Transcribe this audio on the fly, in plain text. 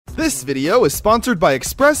This video is sponsored by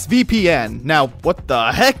ExpressVPN. Now, what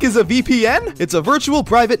the heck is a VPN? It's a virtual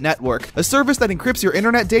private network, a service that encrypts your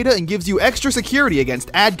internet data and gives you extra security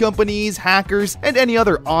against ad companies, hackers, and any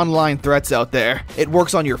other online threats out there. It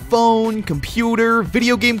works on your phone, computer,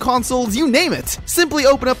 video game consoles, you name it. Simply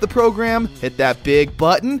open up the program, hit that big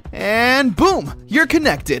button, and boom, you're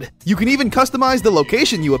connected. You can even customize the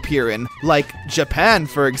location you appear in, like Japan,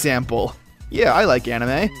 for example. Yeah, I like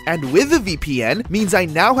anime. And with a VPN means I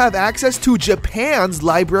now have access to Japan's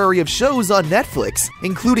library of shows on Netflix,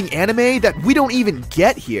 including anime that we don't even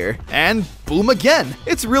get here. And boom again,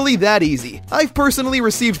 it's really that easy. I've personally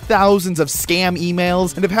received thousands of scam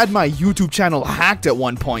emails and have had my YouTube channel hacked at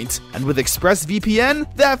one point. And with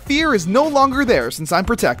ExpressVPN, that fear is no longer there since I'm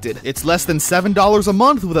protected. It's less than $7 a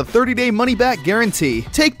month with a 30-day money-back guarantee.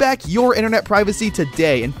 Take back your internet privacy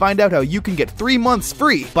today and find out how you can get 3 months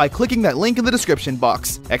free by clicking that link in the description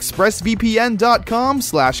box.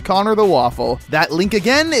 expressvpn.com/ConnerTheWaffle. That link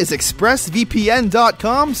again is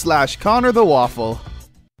expressvpn.com/ConnerTheWaffle.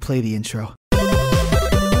 Play the intro.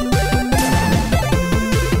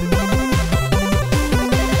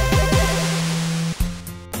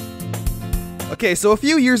 Okay, so a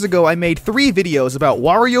few years ago I made 3 videos about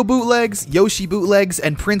Wario bootlegs, Yoshi bootlegs,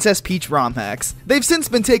 and Princess Peach ROM hacks. They've since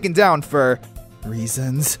been taken down for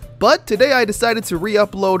reasons. But today I decided to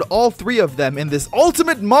re-upload all 3 of them in this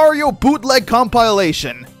Ultimate Mario bootleg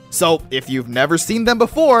compilation. So if you've never seen them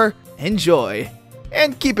before, enjoy.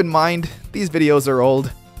 And keep in mind, these videos are old,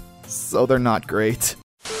 so they're not great.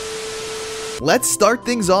 Let's start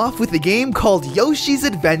things off with a game called Yoshi's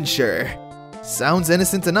Adventure. Sounds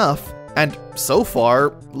innocent enough, and so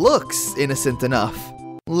far, looks innocent enough.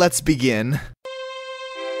 Let's begin.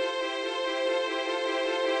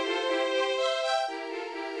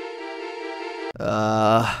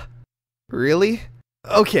 Really?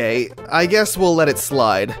 Okay, I guess we'll let it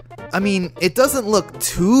slide. I mean, it doesn't look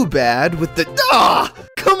too bad with the—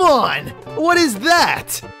 come on! What is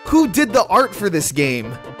that? Who did the art for this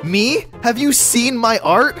game? Me? Have you seen my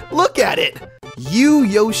art? Look at it! You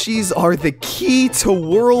Yoshis are the key to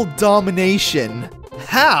world domination.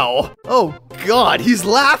 How? Oh god, he's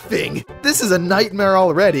laughing! This is a nightmare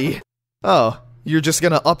already. Oh, you're just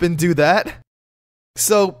gonna up and do that?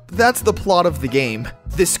 So, that's the plot of the game.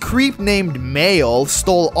 This creep named Mail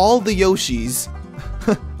stole all the Yoshis.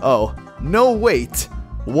 Oh, no wait.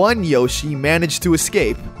 One Yoshi managed to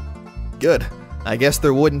escape. Good. I guess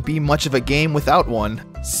there wouldn't be much of a game without one.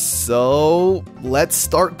 So, let's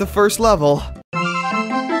start the first level.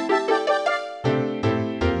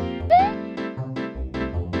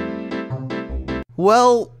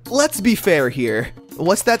 Well, let's be fair here.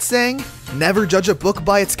 What's that saying? Never judge a book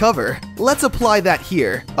by its cover. Let's apply that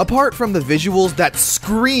here. Apart from the visuals that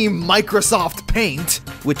scream Microsoft Paint,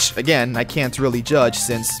 which again, I can't really judge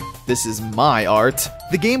since this is my art,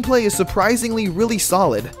 the gameplay is surprisingly really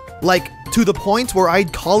solid. Like, to the point where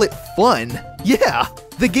I'd call it fun. Yeah,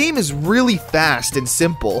 the game is really fast and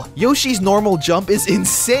simple. Yoshi's normal jump is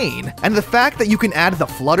insane, and the fact that you can add the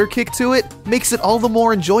flutter kick to it makes it all the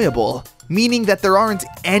more enjoyable, meaning that there aren't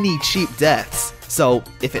any cheap deaths. So,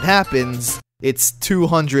 if it happens, it's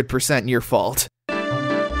 200% your fault.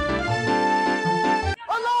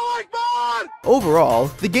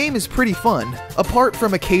 Overall, the game is pretty fun, apart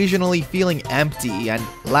from occasionally feeling empty and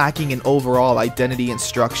lacking in overall identity and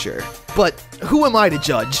structure. But who am I to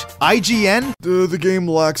judge? IGN? The game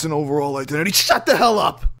lacks an overall identity. Shut the hell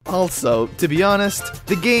up! Also, to be honest,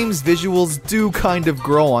 the game's visuals do kind of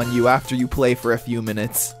grow on you after you play for a few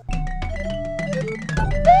minutes.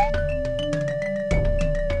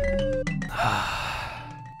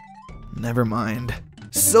 Never mind.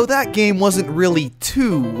 So that game wasn't really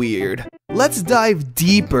too weird. Let's dive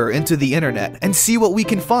deeper into the internet and see what we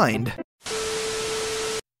can find.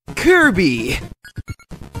 Kirby!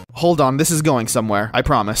 Hold on, this is going somewhere, I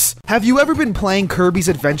promise. Have you ever been playing Kirby's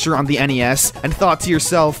Adventure on the NES and thought to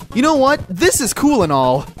yourself, you know what, this is cool and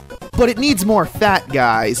all, but it needs more fat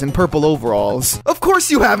guys in purple overalls? Of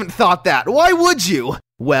course you haven't thought that, why would you?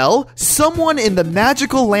 Well, someone in the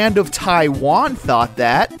magical land of Taiwan thought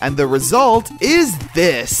that, and the result is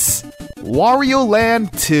this. Wario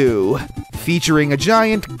Land 2, featuring a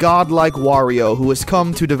giant godlike Wario who has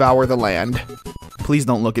come to devour the land. Please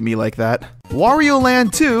don't look at me like that. Wario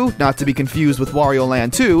Land 2, not to be confused with Wario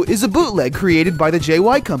Land 2, is a bootleg created by the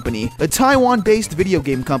JY Company, a Taiwan-based video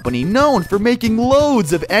game company known for making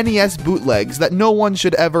loads of NES bootlegs that no one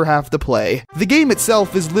should ever have to play. The game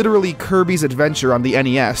itself is literally Kirby's Adventure on the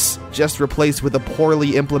NES, just replaced with a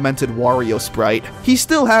poorly implemented Wario sprite. He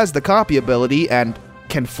still has the copy ability and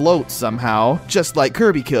can float somehow, just like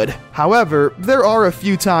Kirby could. However, there are a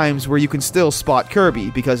few times where you can still spot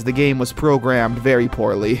Kirby because the game was programmed very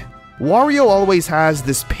poorly. Wario always has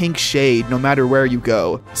this pink shade no matter where you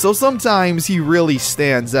go, so sometimes he really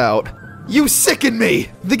stands out. You sicken me!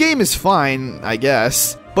 The game is fine, I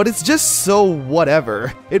guess, but it's just so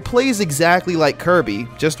whatever. It plays exactly like Kirby,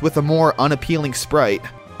 just with a more unappealing sprite.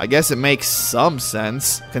 I guess it makes some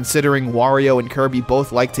sense, considering Wario and Kirby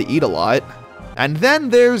both like to eat a lot. And then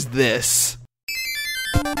there's this.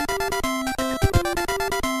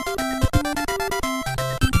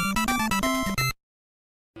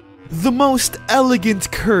 The most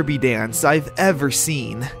elegant Kirby dance I've ever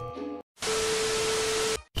seen.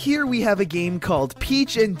 Here we have a game called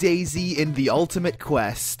Peach and Daisy in the Ultimate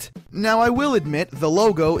Quest. Now I will admit, the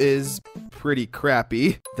logo is pretty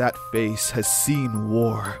crappy. That face has seen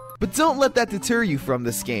war. But don't let that deter you from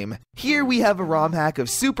this game. Here we have a ROM hack of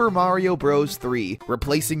Super Mario Bros. 3,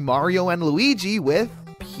 replacing Mario and Luigi with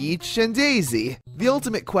Peach and Daisy. The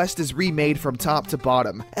Ultimate Quest is remade from top to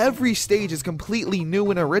bottom. Every stage is completely new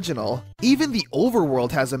and original. Even the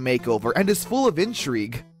overworld has a makeover and is full of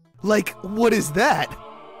intrigue. Like, what is that?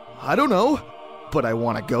 I don't know, but I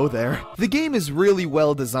want to go there. The game is really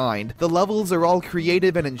well designed. The levels are all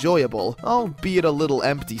creative and enjoyable, albeit a little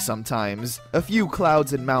empty sometimes. A few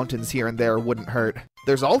clouds and mountains here and there wouldn't hurt.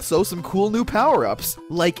 There's also some cool new power-ups.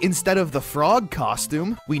 Like, instead of the frog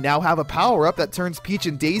costume, we now have a power-up that turns Peach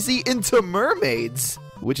and Daisy into mermaids,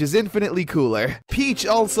 which is infinitely cooler. Peach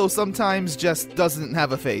also sometimes just doesn't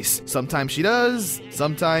have a face. Sometimes she does,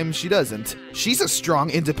 sometimes she doesn't. She's a strong,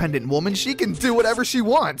 independent woman. She can do whatever she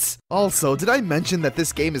wants. Also, did I mention that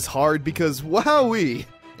this game is hard? Because wowee,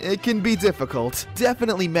 it can be difficult.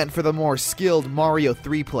 Definitely meant for the more skilled Mario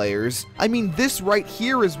 3 players. I mean, this right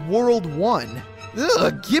here is World 1.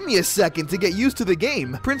 Ugh, give me a second to get used to the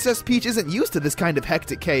game. Princess Peach isn't used to this kind of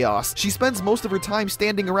hectic chaos. She spends most of her time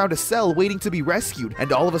standing around a cell waiting to be rescued,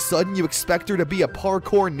 and all of a sudden you expect her to be a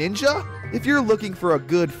parkour ninja? If you're looking for a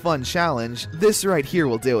good, fun challenge, this right here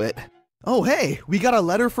will do it. Oh hey, we got a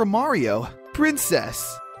letter from Mario.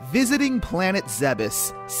 Princess, visiting planet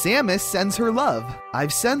Zebes. Samus sends her love.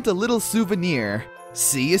 I've sent a little souvenir.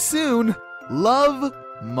 See you soon. Love,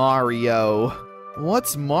 Mario.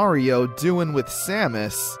 What's Mario doing with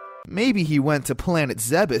Samus? Maybe he went to planet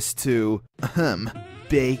Zebes to,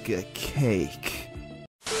 bake a cake.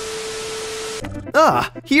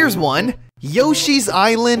 Ah, here's one. Yoshi's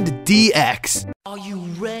Island DX. Are you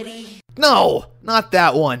ready? No, not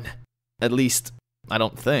that one. At least, I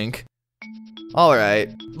don't think.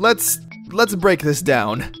 Alright, let's break this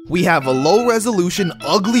down. We have a low-resolution,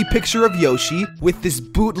 ugly picture of Yoshi with this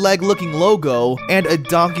bootleg-looking logo and a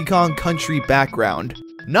Donkey Kong Country background.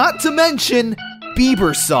 Not to mention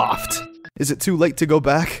Biebersoft. Is it too late to go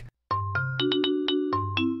back?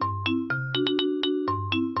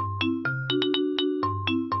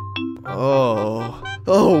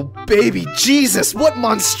 Oh, baby Jesus, what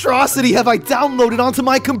monstrosity have I downloaded onto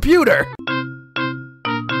my computer?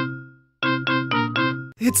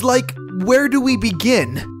 It's like, where do we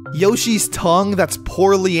begin? Yoshi's tongue that's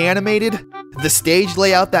poorly animated? The stage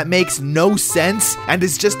layout that makes no sense and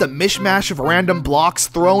is just a mishmash of random blocks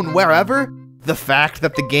thrown wherever? The fact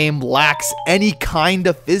that the game lacks any kind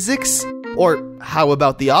of physics? Or how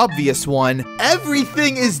about the obvious one?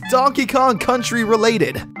 Everything is Donkey Kong Country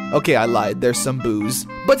related. Okay, I lied, there's some booze.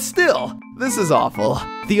 But still, this is awful.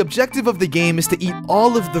 The objective of the game is to eat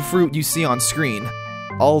all of the fruit you see on screen.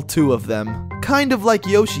 All 2 of them. Kind of like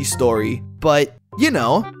Yoshi's story, but, you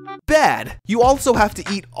know, bad. You also have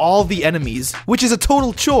to eat all the enemies, which is a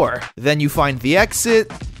total chore. Then you find the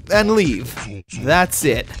exit and leave. That's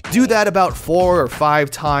it. Do that about 4 or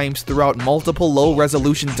 5 times throughout multiple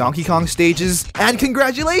low-resolution Donkey Kong stages, and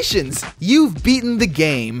congratulations! You've beaten the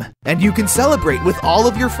game, and you can celebrate with all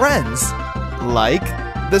of your friends. Like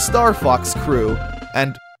the Star Fox crew,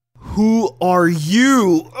 and who are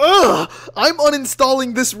you? Ugh! I'm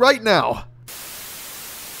uninstalling this right now!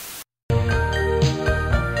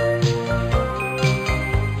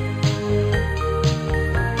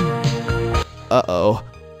 Uh-oh.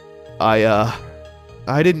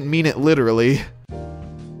 I didn't mean it literally.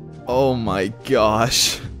 Oh my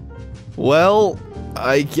gosh. Well,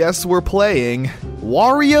 I guess we're playing.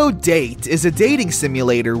 Wario Date is a dating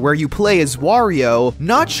simulator where you play as Wario,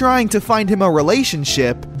 not trying to find him a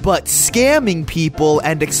relationship, but scamming people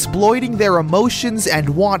and exploiting their emotions and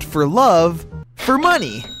want for love for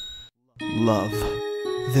money. Love.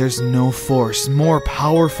 There's no force more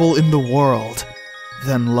powerful in the world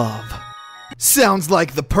than love. Sounds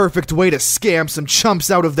like the perfect way to scam some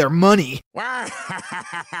chumps out of their money.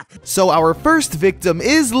 So our first victim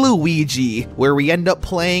is Luigi, where we end up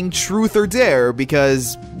playing Truth or Dare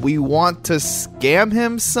because we want to scam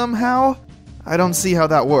him somehow? I don't see how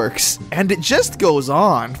that works. And it just goes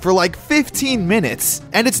on for like 15 minutes,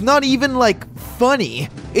 and it's not even like funny.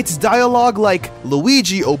 It's dialogue like,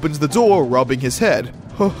 Luigi opens the door rubbing his head.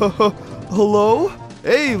 Hello?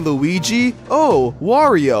 Hey, Luigi. Oh,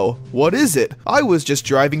 Wario. What is it? I was just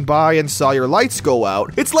driving by and saw your lights go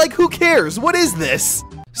out. It's like, who cares? What is this?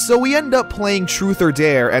 So we end up playing Truth or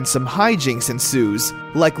Dare, and some hijinks ensues,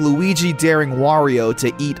 like Luigi daring Wario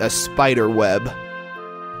to eat a spider web.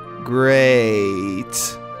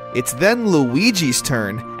 Great. It's then Luigi's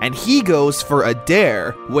turn, and he goes for a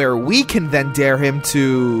dare, where we can then dare him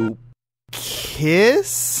to...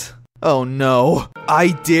 kiss? Oh no. I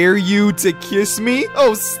dare you to kiss me?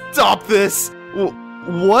 Oh, stop this!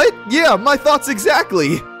 What? Yeah, my thoughts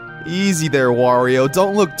exactly! Easy there, Wario,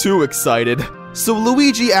 don't look too excited. So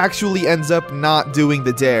Luigi actually ends up not doing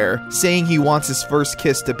the dare, saying he wants his first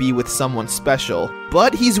kiss to be with someone special.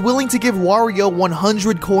 But he's willing to give Wario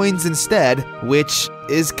 100 coins instead, which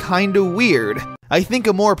is kinda weird. I think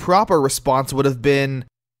a more proper response would have been,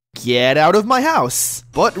 get out of my house.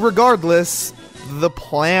 But regardless, the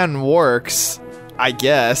plan works, I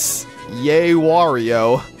guess. Yay,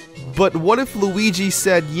 Wario. But what if Luigi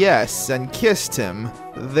said yes and kissed him?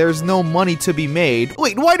 There's no money to be made.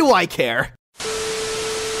 Wait, why do I care?